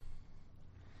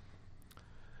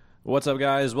What's up,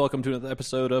 guys? Welcome to another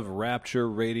episode of Rapture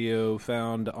Radio,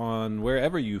 found on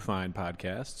wherever you find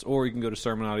podcasts, or you can go to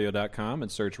sermonaudio.com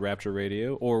and search Rapture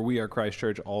Radio, or We Are Christ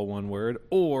Church, all one word,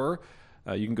 or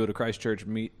you can go to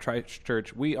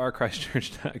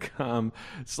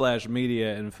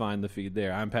wearechristchurch.com/media and find the feed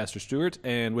there. I'm Pastor Stewart,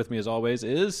 and with me as always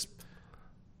is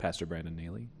Pastor Brandon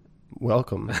Neely.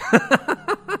 Welcome.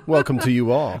 Welcome to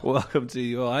you all. Welcome to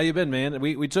you all. How you been, man?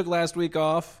 We took last week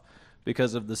off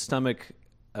because of the stomach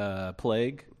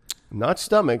plague. Not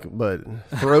stomach, but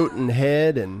throat and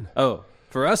head. And Oh,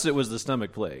 for us it was the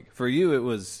stomach plague. For you it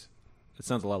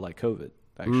sounds a lot like COVID,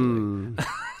 actually.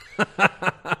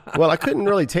 Well, I couldn't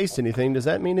really taste anything. Does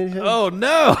that mean anything? Oh,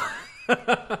 no!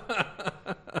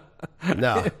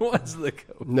 No. It was the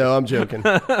COVID. No, I'm joking.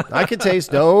 I could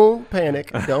taste. Don't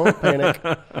panic. Don't panic.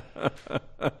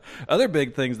 Other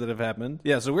big things that have happened.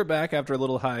 Yeah, so we're back after a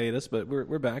little hiatus, but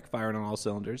we're back firing on all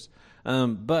cylinders.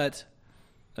 But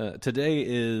today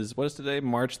is, what is today?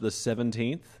 March the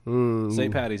 17th?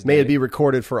 St. Patty's Day. May it be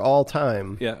recorded for all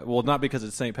time. Yeah, well, not because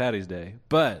it's St. Patty's Day,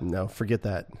 but No, forget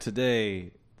that.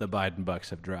 today the Biden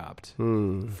bucks have dropped.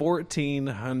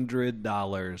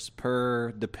 $1,400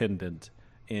 per dependent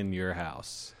in your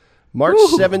house. March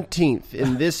 17th,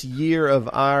 in this year of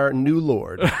our new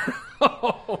Lord.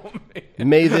 Oh,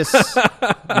 man.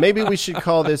 Maybe we should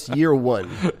call this year one.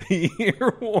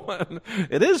 Year one.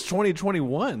 It is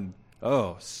 2021.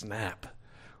 Oh, snap.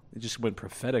 It just went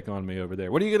prophetic on me over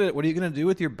there. What are you gonna do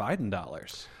with your Biden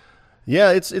dollars?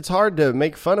 Yeah, it's hard to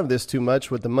make fun of this too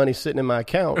much with the money sitting in my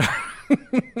account.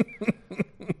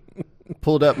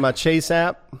 Pulled up my Chase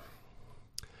app,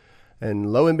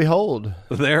 and lo and behold,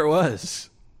 There it was.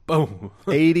 Boom.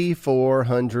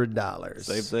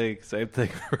 $8,400. Same thing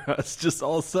for us. Just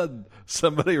all of a sudden,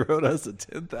 somebody wrote us a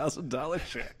 $10,000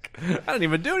 check. I didn't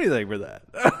even do anything for that.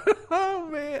 Oh,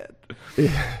 man.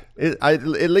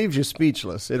 It leaves you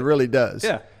speechless. It really does.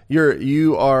 Yeah.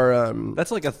 You are.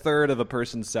 That's like a third of a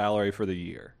person's salary for the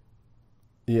year.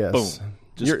 Yes. Boom.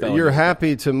 Just fell You're into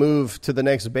happy to move to the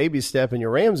next baby step in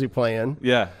your Ramsey plan.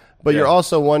 Yeah. But you're Yeah.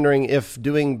 also wondering if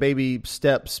doing baby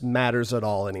steps matters at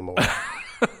all anymore.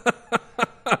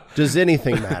 Does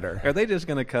anything matter? Are they just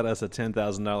going to cut us a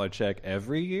 $10,000 check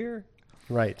every year?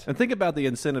 Right. And think about the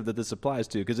incentive that this applies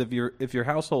to, because if your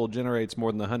household generates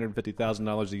more than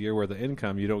 $150,000 a year worth of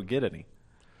income, you don't get any.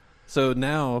 So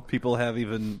now people have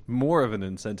even more of an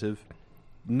incentive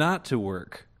not to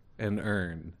work and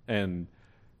earn and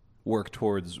work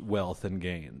towards wealth and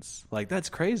gains. Like, that's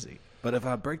crazy. But if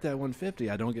I break that 150,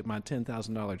 I don't get my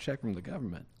 $10,000 check from the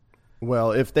government.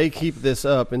 Well, if they keep this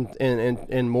up and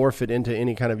morph it into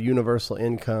any kind of universal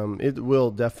income, it will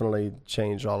definitely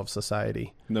change all of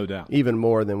society, No doubt. even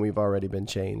more than we've already been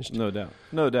changed. No doubt.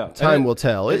 No doubt. Time And will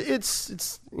tell.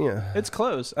 It's yeah. It's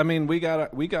close. I mean, we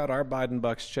got our Biden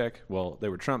bucks check. Well, they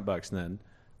were Trump bucks then,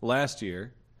 last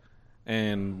year,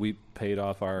 and we paid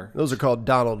off our Those are called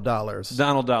Donald dollars.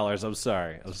 Donald dollars. I'm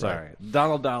sorry.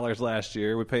 Donald dollars last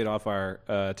year. We paid off our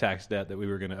tax debt that we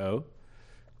were going to owe.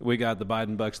 We got the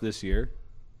Biden bucks this year.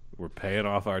 We're paying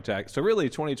off our tax. So really,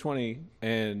 2020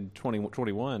 and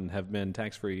 2021 have been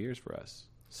tax-free years for us.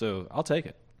 So I'll take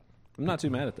it. I'm not too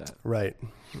mad at that. Right.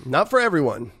 Not for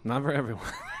everyone. Not for everyone.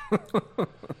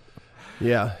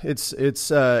 Yeah. It's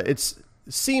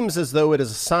seems as though it is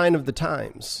a sign of the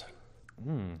times.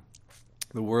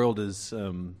 The world is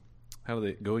going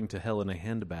to hell in a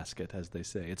handbasket, as they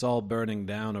say. It's all burning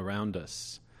down around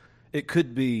us. It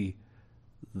could be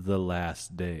the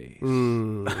last days.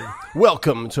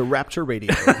 Welcome to Rapture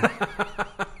Radio.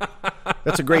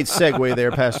 That's a great segue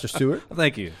there, Pastor Stewart.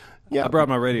 Thank you. Yeah. I brought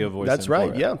my radio voice. That's in right.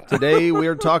 for it. Yeah. Today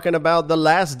we're talking about the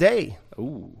last day.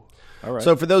 Ooh. All right.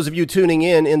 So for those of you tuning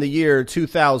in the year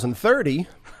 2030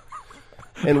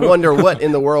 and wonder what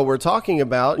in the world we're talking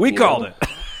about, we called it.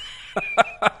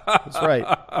 That's right.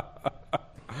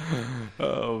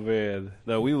 Oh man,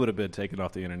 no, we would have been taken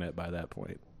off the internet by that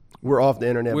point. We're off the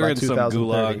internet We're by in some 2030.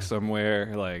 gulag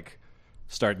somewhere, like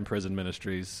starting prison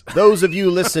ministries. Those of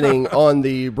you listening on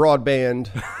the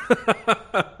broadband,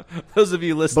 Those of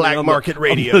you listening Black on market on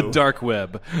radio. the dark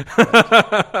web.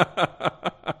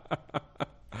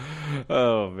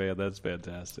 Oh man, that's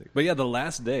fantastic. But yeah, the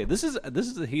last day. This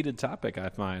is a heated topic, I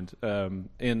find,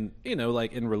 in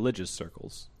religious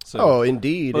circles. So oh,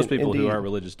 indeed. most people indeed. who are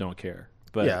religious don't care.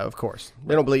 But Yeah, of course.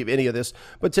 They don't believe any of this.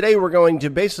 But today we're going to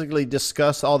basically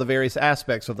discuss all the various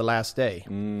aspects of the last day.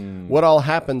 What all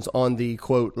happens on the,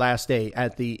 quote, last day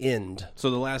at the end.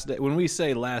 So the last day, when we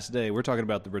say last day, we're talking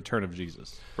about the return of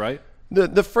Jesus, right?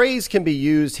 The phrase can be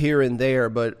used here and there,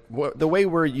 but the way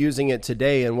we're using it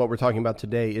today and what we're talking about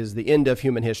today is the end of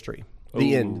human history.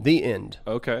 The Ooh. end. The end.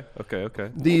 Okay.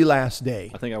 The last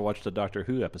day. I think I watched a Doctor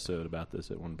Who episode about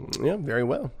this at one point. Yeah, very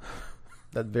well.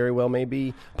 That very well may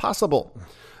be possible.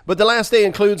 But the last day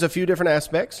includes a few different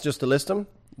aspects, just to list them.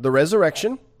 The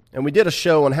resurrection. And we did a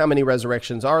show on how many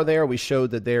resurrections are there. We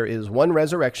showed that there is one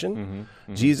resurrection.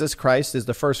 Jesus Christ is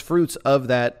the first fruits of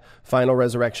that final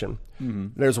resurrection.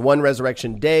 There's one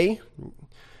resurrection day.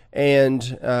 And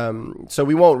so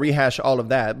we won't rehash all of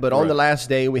that. But on the last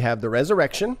day, we have the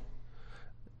resurrection,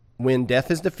 when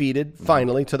death is defeated,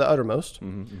 finally, to the uttermost.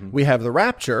 We have the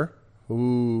rapture.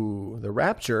 Ooh, the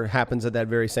rapture happens at that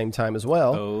very same time as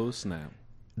well. Oh, snap.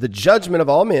 The judgment of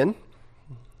all men.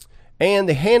 And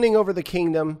the handing over the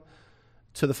kingdom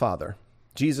to the Father.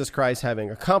 Jesus Christ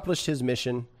having accomplished his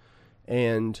mission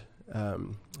and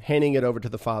handing it over to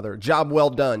the Father. Job well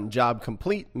done. Job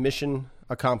complete. Mission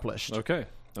accomplished. Okay.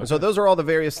 And so those are all the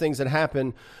various things that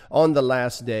happen on the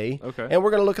last day. Okay. And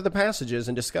we're going to look at the passages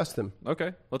and discuss them.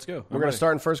 Okay, let's go. We're going to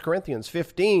start in 1 Corinthians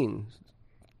 15,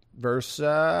 verse 20.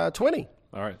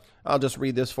 All right. I'll just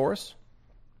read this for us.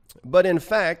 But in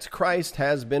fact, Christ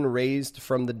has been raised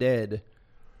from the dead,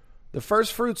 the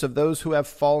first fruits of those who have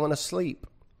fallen asleep.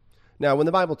 Now, when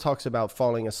the Bible talks about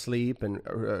falling asleep and,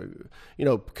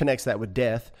 connects that with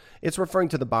death, it's referring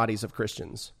to the bodies of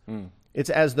Christians. It's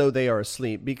as though they are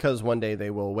asleep because one day they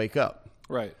will wake up.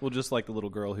 Right. Well, just like the little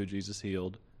girl who Jesus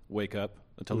healed, wake up.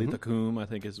 Talitha cum, I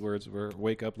think his words were,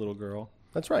 wake up, little girl.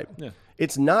 That's right. Yeah.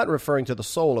 It's not referring to the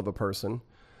soul of a person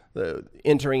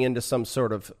entering into some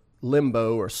sort of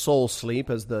limbo or soul sleep,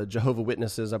 as the Jehovah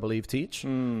Witnesses, I believe, teach.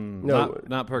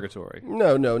 Not purgatory.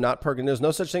 No, not purgatory. There's no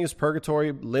such thing as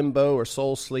purgatory, limbo, or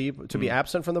soul sleep. To be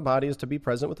absent from the body is to be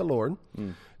present with the Lord.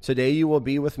 Today you will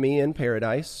be with me in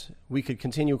paradise. We could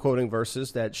continue quoting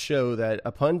verses that show that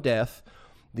upon death,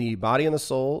 the body and the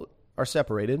soul are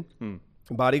separated.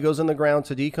 The body goes in the ground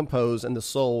to decompose, and the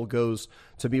soul goes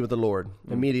to be with the Lord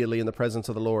immediately in the presence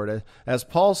of the Lord. As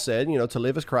Paul said, to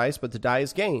live is Christ, but to die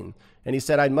is gain. And he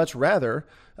said, I'd much rather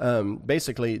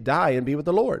basically die and be with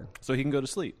the Lord. So he can go to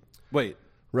sleep. Wait.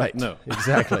 Right. No.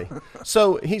 Exactly.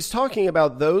 So he's talking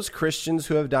about those Christians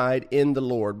who have died in the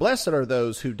Lord. Blessed are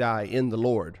those who die in the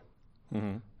Lord,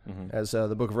 as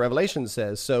the book of Revelation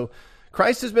says. So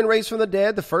Christ has been raised from the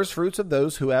dead, the first fruits of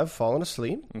those who have fallen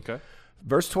asleep. Okay.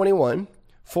 Verse 21,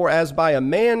 for as by a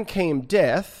man came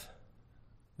death,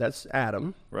 that's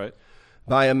Adam, Right.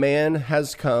 by a man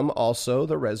has come also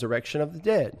the resurrection of the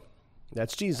dead.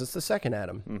 That's Jesus, the second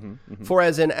Adam. For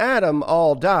as in Adam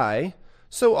all die,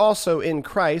 so also in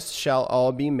Christ shall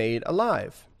all be made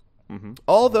alive.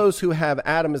 All those who have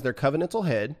Adam as their covenantal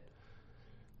head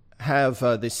have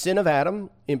the sin of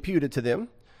Adam imputed to them.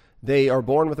 They are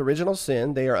born with original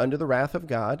sin. They are under the wrath of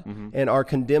God and are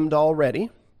condemned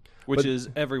already. Which is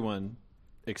everyone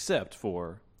except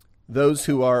for... Those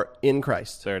who are in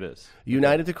Christ. There it is.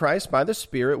 United to Christ by the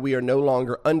Spirit, we are no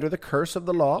longer under the curse of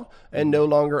the law and no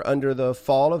longer under the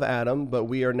fall of Adam, but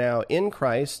we are now in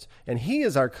Christ, and he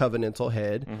is our covenantal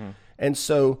head. And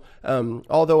so,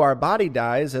 although our body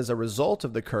dies as a result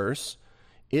of the curse,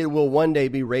 it will one day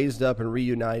be raised up and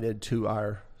reunited to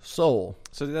our soul.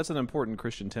 So that's an important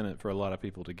Christian tenet for a lot of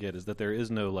people to get, is that there is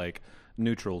no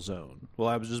neutral zone. Well,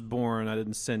 I was just born, I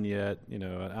didn't sin yet,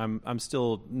 I'm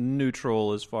still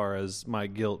neutral as far as my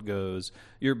guilt goes.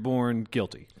 You're born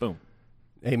guilty. Boom.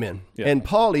 Amen. Yeah. And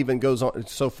Paul even goes on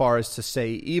so far as to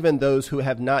say, even those who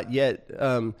have not yet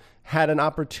had an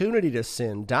opportunity to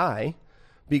sin die,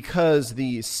 because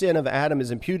the sin of Adam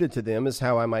is imputed to them, is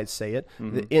how I might say it.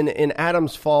 In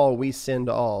Adam's fall, we sinned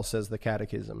all, says the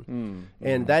Catechism.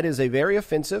 And that is a very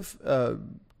offensive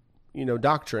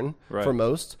doctrine for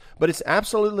most, but it's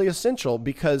absolutely essential,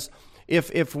 because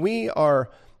if we are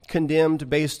condemned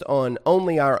based on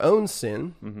only our own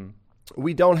sin,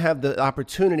 we don't have the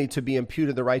opportunity to be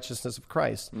imputed the righteousness of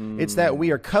Christ. It's that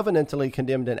we are covenantally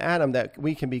condemned in Adam that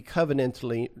we can be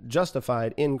covenantally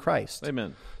justified in Christ.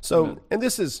 Amen. So, Amen. and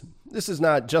this is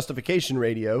not justification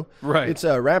radio. Right. It's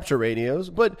rapture radios.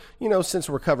 But, since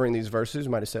we're covering these verses,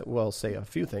 we might say a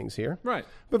few things here. Right.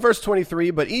 But verse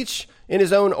 23, but each in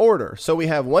his own order. So we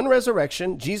have one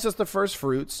resurrection, Jesus the first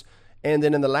fruits, and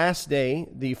then in the last day,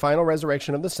 the final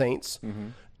resurrection of the saints.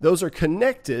 Those are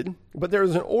connected, but there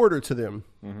is an order to them.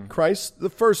 Christ the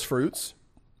first fruits,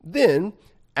 then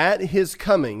at his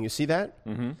coming, you see that?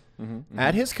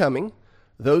 At his coming,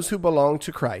 those who belong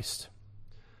to Christ.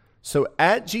 So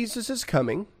at Jesus'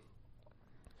 coming,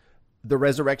 the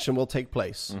resurrection will take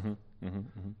place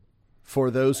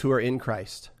for those who are in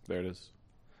Christ. There it is.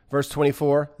 Verse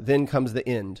 24, then comes the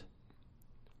end.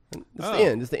 It's the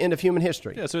end. It's the end of human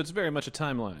history. Yeah, so it's very much a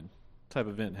timeline. type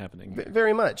event happening.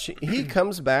 Very much. He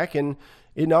comes back and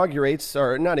inaugurates,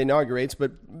 or not inaugurates,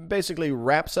 but basically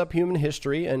wraps up human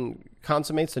history and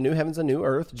consummates the new heavens and new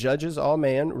earth, judges all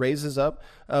man, raises up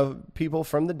people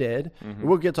from the dead.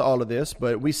 We'll get to all of this,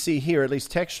 but we see here, at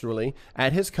least textually,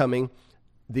 at his coming,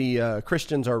 the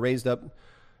Christians are raised up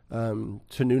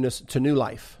to new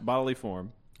life. Bodily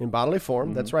form. In bodily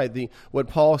form, that's right. What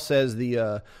Paul says,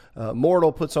 the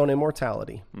mortal puts on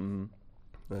immortality.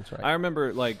 That's right. I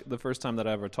remember, like, the first time that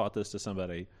I ever taught this to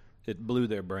somebody, it blew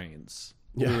their brains.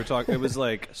 Yeah. We were talking. It was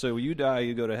like, so you die,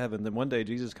 you go to heaven. Then one day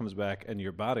Jesus comes back, and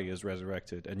your body is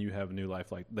resurrected, and you have new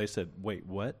life. Like they said, wait,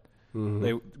 what?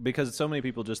 Because so many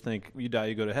people just think you die,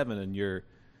 you go to heaven, and you're,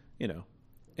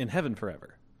 in heaven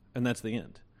forever, and that's the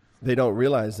end. They don't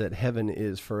realize that heaven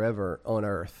is forever on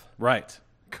earth. Right.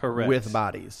 Correct. With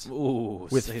bodies. Ooh,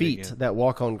 with feet that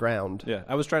walk on ground. Yeah.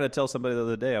 I was trying to tell somebody the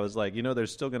other day, I was like,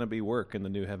 there's still going to be work in the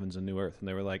new heavens and new earth. And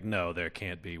they were like, no, there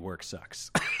can't be. Work sucks.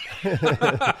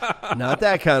 Not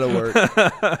that kind of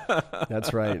work.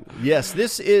 That's right. Yes,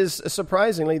 this is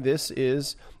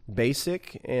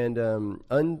basic and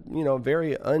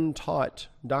very untaught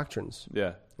doctrines.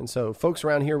 Yeah. And so folks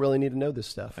around here really need to know this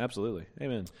stuff. Absolutely.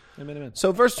 Amen. Amen. Amen.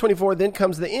 So verse 24, then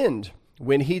comes the end,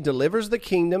 when he delivers the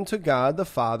kingdom to God the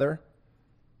Father.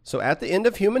 So at the end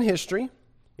of human history,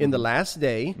 in the last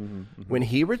day, when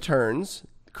he returns,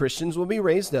 Christians will be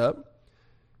raised up,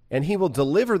 and he will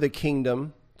deliver the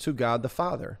kingdom to God the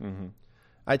Father.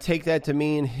 I take that to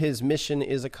mean his mission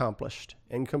is accomplished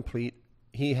and complete.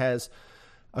 He has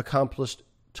accomplished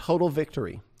total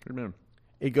victory. Amen.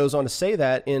 It goes on to say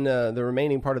that in the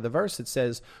remaining part of the verse. It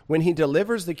says, when he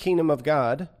delivers the kingdom of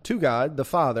God to God the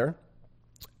Father,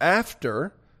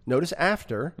 after,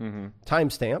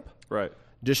 timestamp, right,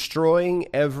 destroying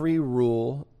every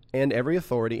rule and every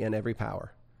authority and every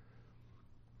power.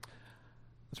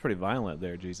 That's pretty violent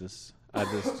there, Jesus.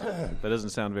 That doesn't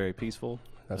sound very peaceful.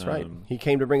 That's right. He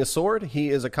came to bring a sword. He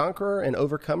is a conqueror and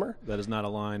overcomer. That does not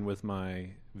align with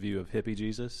my view of hippie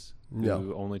Jesus,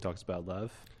 who only talks about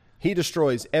love. He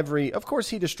destroys every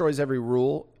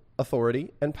rule,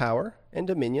 authority, and power, and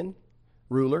dominion,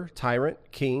 ruler, tyrant,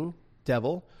 king,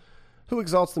 devil, who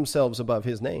exalts themselves above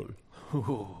his name.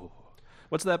 Ooh.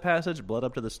 What's that passage? Blood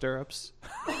up to the stirrups?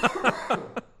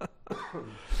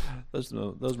 Those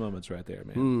moments right there,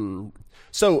 man.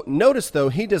 So notice, though,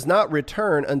 he does not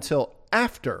return until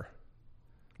after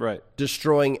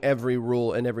destroying every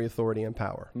rule and every authority and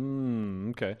power.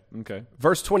 Okay.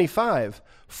 Verse 25,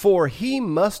 for he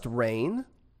must reign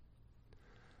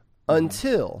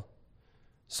until.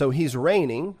 So he's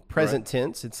reigning, present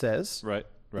tense, it says. Right.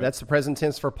 That's the present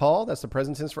tense for Paul. That's the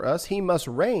present tense for us. He must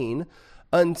reign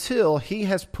until he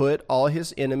has put all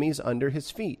his enemies under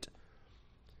his feet.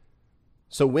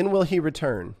 So when will he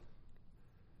return?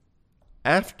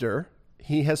 After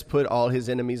he has put all his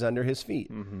enemies under his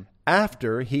feet.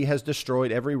 After he has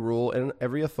destroyed every rule and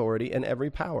every authority and every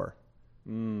power.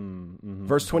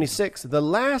 Verse 26, the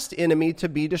last enemy to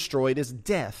be destroyed is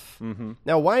death.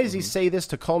 Now, why does he say this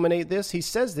to culminate this? He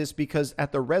says this because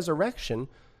at the resurrection,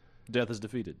 death is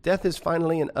defeated. Death is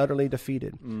finally and utterly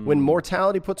defeated. When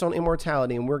mortality puts on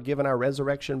immortality and we're given our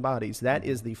resurrection bodies, that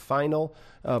is the final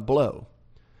blow.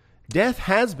 Death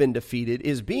has been defeated,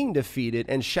 is being defeated,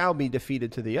 and shall be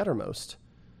defeated to the uttermost.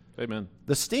 Amen.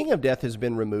 The sting of death has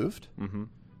been removed.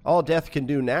 All death can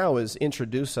do now is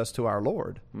introduce us to our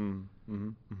Lord.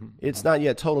 It's not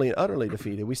yet totally and utterly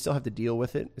defeated. We still have to deal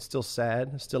with it. It's still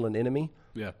sad. It's still an enemy.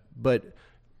 Yeah. But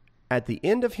at the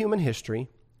end of human history,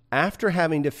 after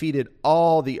having defeated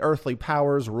all the earthly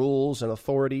powers, rules, and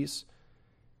authorities,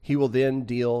 he will then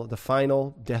deal the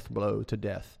final death blow to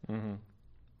death.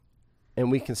 And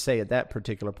we can say at that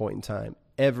particular point in time,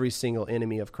 every single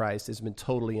enemy of Christ has been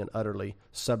totally and utterly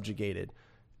subjugated.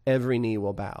 Every knee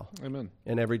will bow. Amen.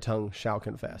 And every tongue shall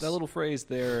confess. That little phrase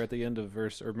there at the end of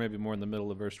verse, or maybe more in the middle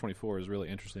of verse 24, is really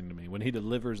interesting to me. When he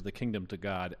delivers the kingdom to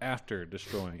God after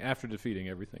defeating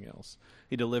everything else,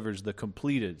 he delivers the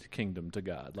completed kingdom to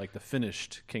God, like the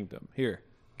finished kingdom. Here,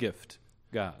 gift,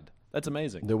 God. That's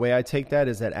amazing. The way I take that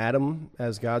is that Adam,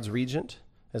 as God's regent,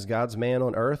 as God's man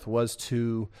on earth, was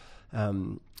to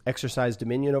exercise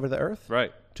dominion over the earth.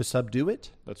 Right. To subdue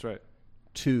it. That's right.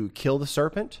 To kill the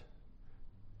serpent.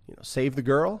 Save the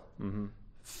girl,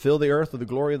 fill the earth with the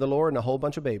glory of the Lord, and a whole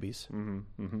bunch of babies.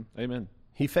 Amen.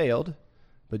 He failed,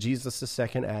 but Jesus, the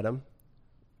second Adam,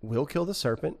 will kill the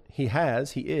serpent. He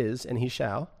has, he is, and he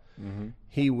shall.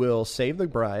 He will save the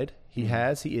bride. He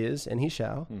has, he is, and he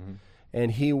shall.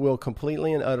 And he will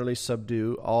completely and utterly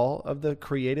subdue all of the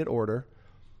created order,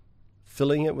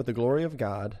 filling it with the glory of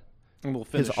God, And we'll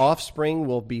finish. His offspring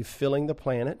will be filling the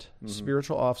planet,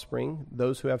 spiritual offspring,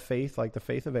 those who have faith like the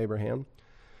faith of Abraham.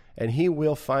 And he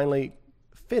will finally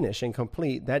finish and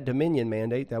complete that dominion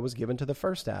mandate that was given to the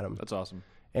first Adam. That's awesome.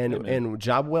 And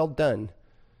job well done.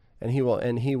 And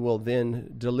he will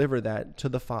then deliver that to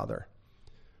the Father.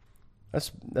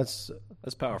 That's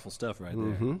powerful stuff right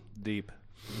there. Deep.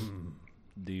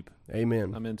 Deep.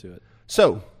 Amen. I'm into it.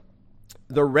 So,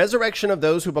 the resurrection of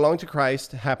those who belong to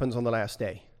Christ happens on the last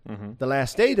day. The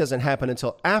last day doesn't happen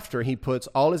until after he puts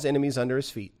all his enemies under his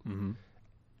feet.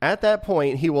 At that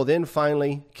point, he will then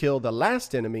finally kill the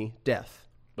last enemy, death.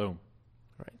 Boom.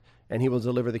 Right. And he will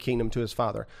deliver the kingdom to his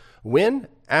Father. When?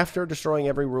 After destroying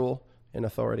every rule and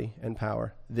authority and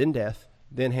power, then death,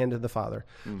 then hand to the Father.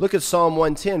 Look at Psalm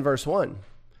 110, verse 1.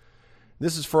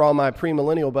 This is for all my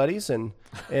premillennial buddies and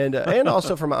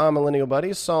also for my amillennial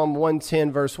buddies. Psalm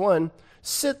 110, verse 1.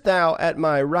 Sit thou at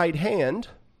my right hand.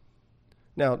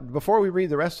 Now, before we read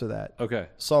the rest of that, okay.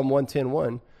 Psalm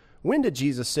 110:1, when did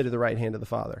Jesus sit at the right hand of the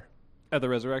Father? At the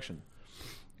resurrection.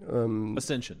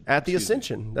 Ascension. At the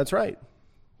ascension. That's right.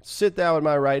 Sit thou at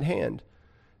my right hand.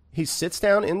 He sits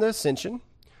down in the ascension,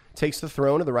 takes the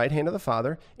throne of the right hand of the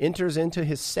Father, enters into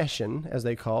his session, as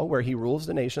they call, where he rules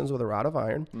the nations with a rod of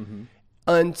iron,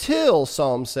 until,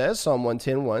 Psalm says, Psalm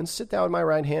 110:1, sit thou at my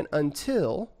right hand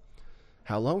until...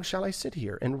 How long shall I sit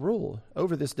here and rule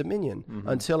over this dominion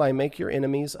until I make your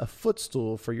enemies a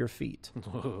footstool for your feet?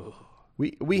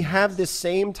 We have this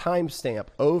same timestamp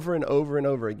over and over and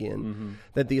over again,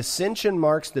 that the ascension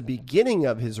marks the beginning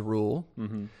of his rule,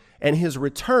 and his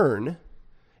return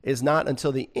is not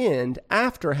until the end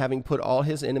after having put all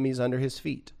his enemies under his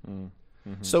feet.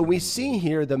 So we see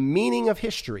here the meaning of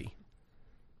history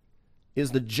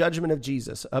is the judgment of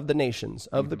Jesus, of the nations,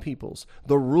 of the peoples,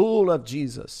 the rule of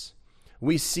Jesus.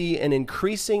 We see an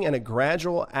increasing and a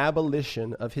gradual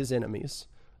abolition of his enemies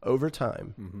over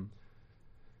time.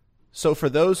 So for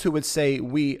those who would say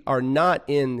we are not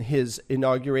in his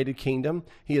inaugurated kingdom,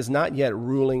 he is not yet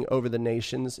ruling over the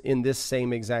nations in this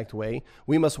same exact way.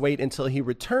 We must wait until he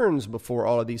returns before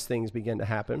all of these things begin to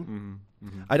happen.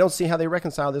 I don't see how they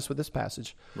reconcile this with this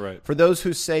passage. Right. For those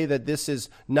who say that this is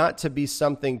not to be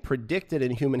something predicted in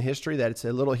human history, that it's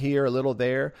a little here, a little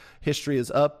there, history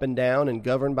is up and down and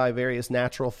governed by various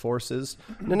natural forces.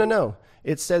 No.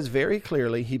 It says very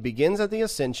clearly he begins at the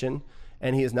ascension,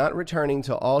 and he is not returning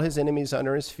till all his enemies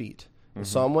under his feet. In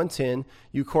Psalm 110,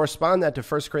 you correspond that to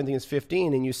 1 Corinthians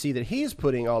 15, and you see that he's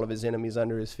putting all of his enemies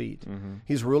under his feet.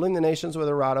 He's ruling the nations with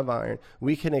a rod of iron.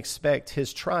 We can expect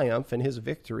his triumph and his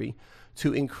victory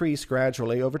to increase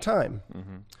gradually over time.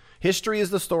 History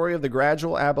is the story of the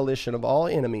gradual abolition of all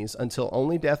enemies until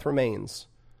only death remains.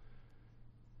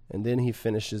 And then he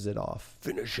finishes it off.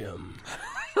 Finish him.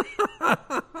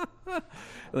 And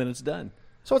then it's done.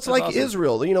 So it's like awesome.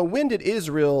 Israel. You know, when did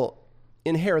Israel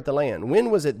inherit the land?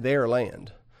 When was it their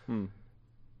land?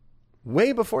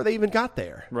 Way before they even got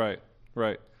there. Right.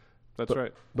 That's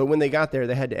right. But when they got there,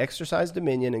 they had to exercise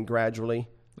dominion and gradually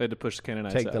they had to push the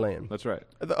Canaanites take out. the land. That's right.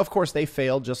 Of course, they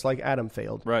failed just like Adam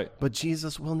failed. Right. But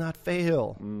Jesus will not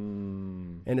fail.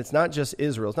 And it's not just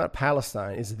Israel. It's not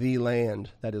Palestine. It's the land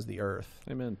that is the earth.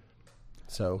 Amen.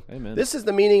 So Amen. This is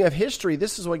the meaning of history.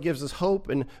 This is what gives us hope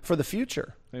and for the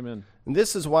future. Amen. And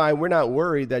this is why we're not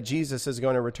worried that Jesus is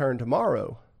going to return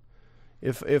tomorrow.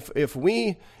 If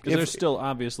there's still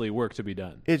obviously work to be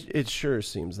done. It sure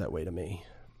seems that way to me.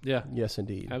 Yeah. Yes,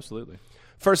 indeed. Absolutely.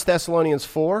 1 Thessalonians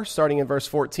 4, starting in verse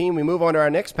 14, we move on to our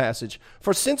next passage.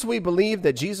 For since we believe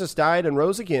that Jesus died and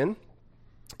rose again,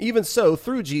 even so,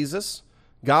 through Jesus,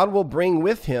 God will bring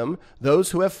with him those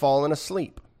who have fallen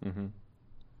asleep. All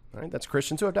right, that's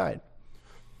Christians who have died.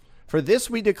 For this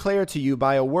we declare to you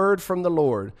by a word from the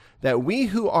Lord, that we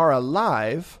who are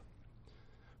alive,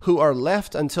 who are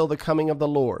left until the coming of the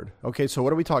Lord. Okay, so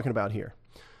what are we talking about here?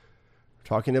 We're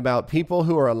talking about people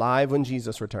who are alive when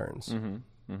Jesus returns.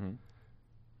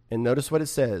 And notice what it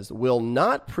says, will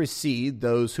not precede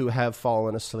those who have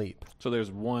fallen asleep. So there's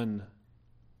one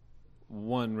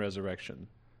resurrection.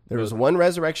 There is one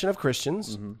resurrection of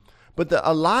Christians, but the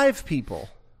alive people,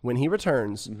 when he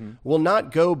returns, will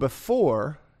not go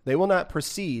before, they will not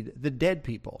precede the dead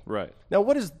people. Right. Now,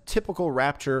 what does typical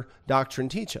rapture doctrine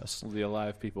teach us? The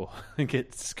alive people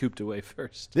get scooped away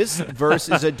first. This verse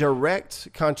is a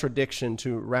direct contradiction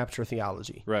to rapture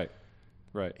theology. Right.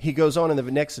 He goes on in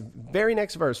the very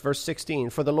next verse, verse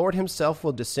 16, for the Lord himself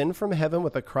will descend from heaven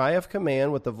with a cry of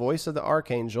command, with the voice of the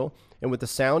archangel, and with the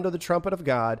sound of the trumpet of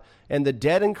God, and the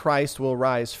dead in Christ will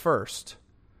rise first.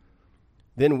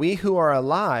 Then we who are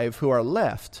alive, who are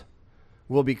left,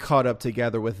 will be caught up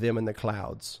together with them in the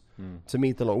clouds to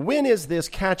meet the Lord. When is this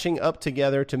catching up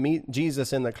together to meet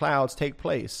Jesus in the clouds take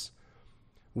place?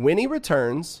 When he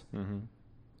returns,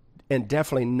 and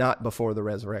definitely not before the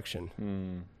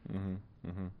resurrection.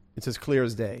 It's as clear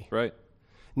as day. Right.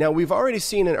 Now, we've already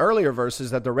seen in earlier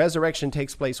verses that the resurrection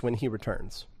takes place when he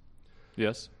returns.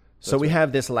 Yes. So we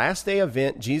have this last day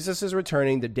event. Jesus is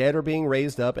returning. The dead are being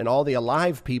raised up, and all the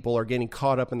alive people are getting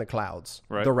caught up in the clouds.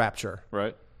 Right. The rapture.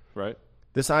 Right. Right.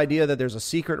 This idea that there's a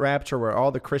secret rapture where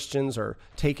all the Christians are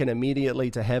taken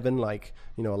immediately to heaven, like,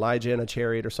 Elijah in a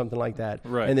chariot or something like that.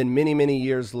 Right. And then many, many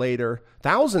years later,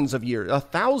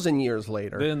 1,000 years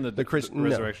later, then the Christian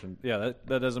resurrection. Yeah,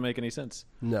 that doesn't make any sense.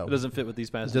 No. It doesn't fit with these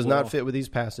It passages. does at not all. fit with these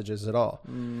passages at all.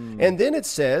 And then it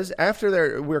says,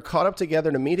 after we're caught up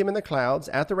together to meet him in the clouds,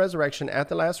 at the resurrection, at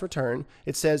the last return,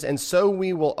 it says, and so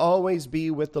we will always be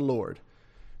with the Lord.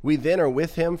 We then are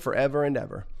with him forever and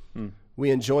ever. We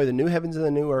enjoy the new heavens and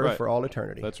the new earth Right. for all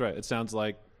eternity. That's right. It sounds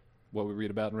like what we read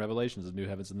about in Revelations, the new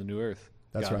heavens and the new earth.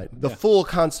 That's Got right. it. The full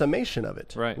consummation of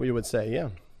it. Right. We would say, yeah.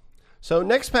 So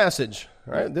next passage,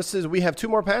 all right? We have two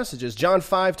more passages. John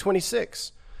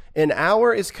 5:26. An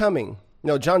hour is coming.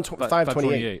 No, John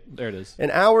 5:28. There it is.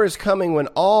 An hour is coming when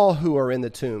all who are in the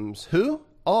tombs, who?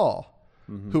 All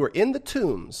who are in the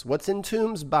tombs, what's in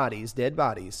tombs? Bodies, dead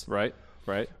bodies, Right.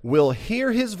 Right. will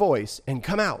hear his voice and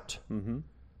come out.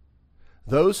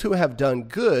 Those who have done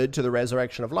good to the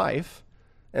resurrection of life,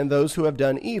 and those who have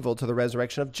done evil to the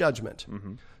resurrection of judgment.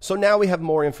 So now we have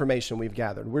more information we've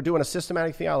gathered. We're doing a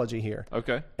systematic theology here.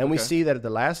 Okay. And we Okay. see that at the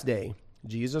last day,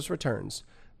 Jesus returns.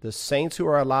 The saints who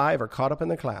are alive are caught up in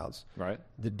the clouds. Right.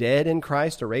 The dead in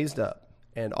Christ are raised up.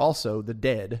 And also the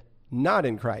dead not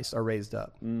in Christ are raised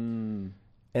up. And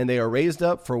they are raised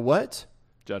up for what?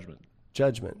 Judgment.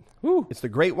 Judgment. Woo. It's the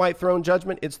great white throne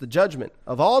judgment. It's the judgment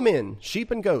of all men,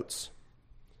 sheep and goats.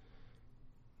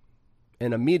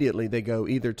 And immediately they go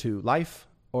either to life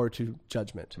or to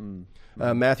judgment.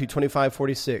 Matthew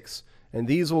 25:46. And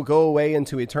these will go away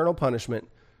into eternal punishment,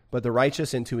 but the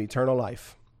righteous into eternal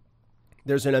life.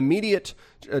 There's an immediate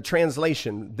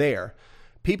translation there.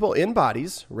 People in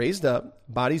bodies, raised up,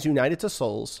 bodies united to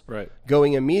souls, Right.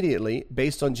 going immediately,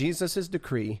 based on Jesus'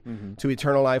 decree, to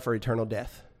eternal life or eternal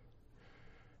death.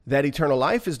 That eternal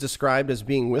life is described as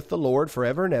being with the Lord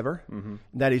forever and ever.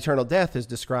 That eternal death is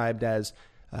described as,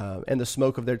 and the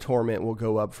smoke of their torment will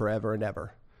go up forever and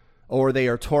ever. Or they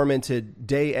are tormented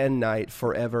day and night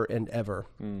forever and ever.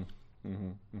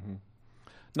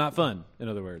 Not fun, in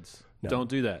other words. No. Don't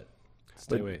do that.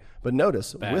 Stay away. But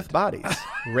notice, Bad. with bodies,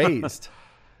 raised,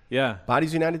 Yeah.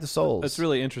 bodies united to souls. That's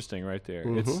really interesting right there.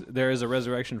 There is a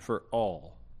resurrection for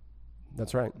all.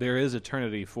 That's right. There is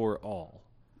eternity for all.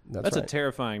 That's right. a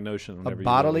terrifying notion A whenever you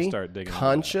bodily, really start digging into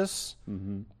conscious,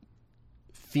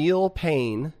 feel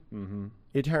pain,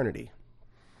 eternity.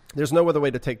 There's no other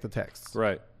way to take the texts. that.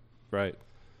 Right. Right.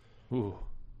 Ooh.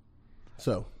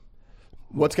 So,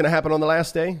 what's going to happen on the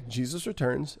last day? Jesus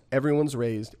returns. Everyone's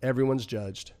raised. Everyone's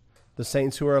judged. The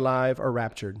saints who are alive are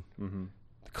raptured,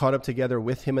 caught up together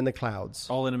with him in the clouds.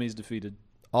 All enemies defeated,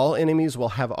 All enemies will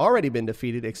have already been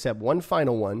defeated except one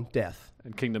final one, death.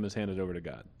 and kingdom is handed over to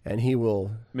God. And he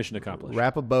will Mission accomplished.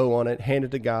 wrap a bow on it, hand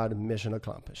it to God, mission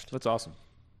accomplished. That's awesome.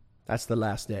 That's the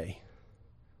last day.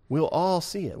 We'll all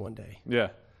see it one day. Yeah.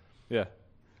 Yeah.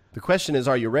 The question is,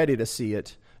 are you ready to see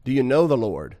it? Do you know the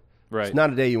Lord? Right. It's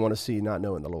not a day you want to see not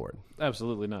knowing the Lord.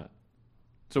 Absolutely not.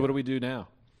 So what do we do now?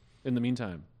 In the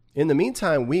meantime? In the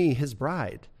meantime, we, his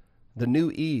bride, the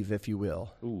new Eve, if you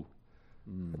will, Ooh.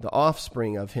 the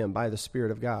offspring of him by the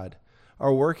Spirit of God,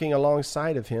 are working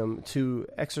alongside of him to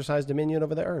exercise dominion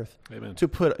over the earth, Amen. to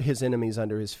put his enemies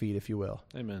under his feet, if you will,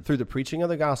 Amen. through the preaching of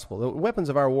the gospel. The weapons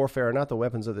of our warfare are not the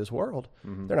weapons of this world.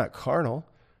 They're not carnal.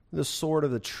 The sword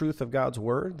of the truth of God's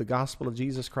word, the gospel of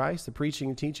Jesus Christ, the preaching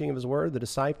and teaching of his word, the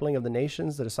discipling of the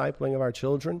nations, the discipling of our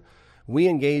children. We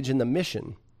engage in the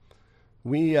mission.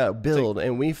 We build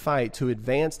and we fight to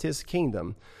advance his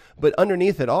kingdom. But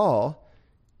underneath it all,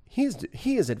 he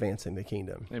is advancing the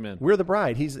kingdom. Amen. We're the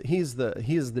bride. He is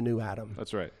the new Adam.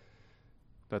 That's right.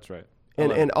 That's right.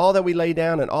 And all that we lay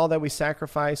down and all that we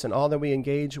sacrifice and all that we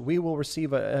engage, we will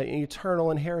receive an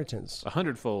eternal inheritance.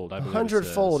 100-fold, I believe.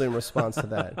 100-fold it in response to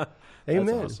that. says. Amen.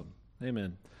 That's awesome.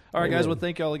 Amen. All right, guys. Well,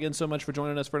 thank you all again so much for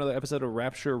joining us for another episode of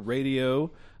Rapture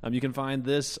Radio. You can find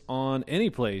this on any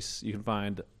place you can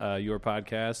find your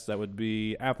podcast. That would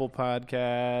be Apple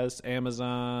Podcasts,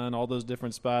 Amazon, all those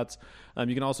different spots.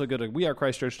 You can also go to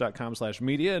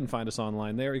wearechristchurch.com/media and find us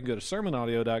online there. You can go to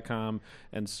sermonaudio.com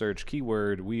and search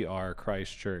keyword We Are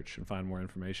Christ Church and find more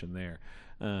information there.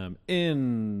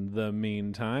 In the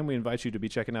meantime, we invite you to be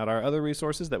checking out our other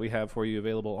resources that we have for you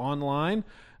available online,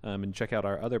 and check out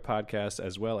our other podcasts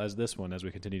as well as this one as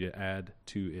we continue to add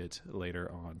to it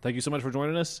later on. Thank you so much for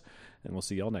joining us, and we'll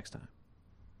see y'all next time.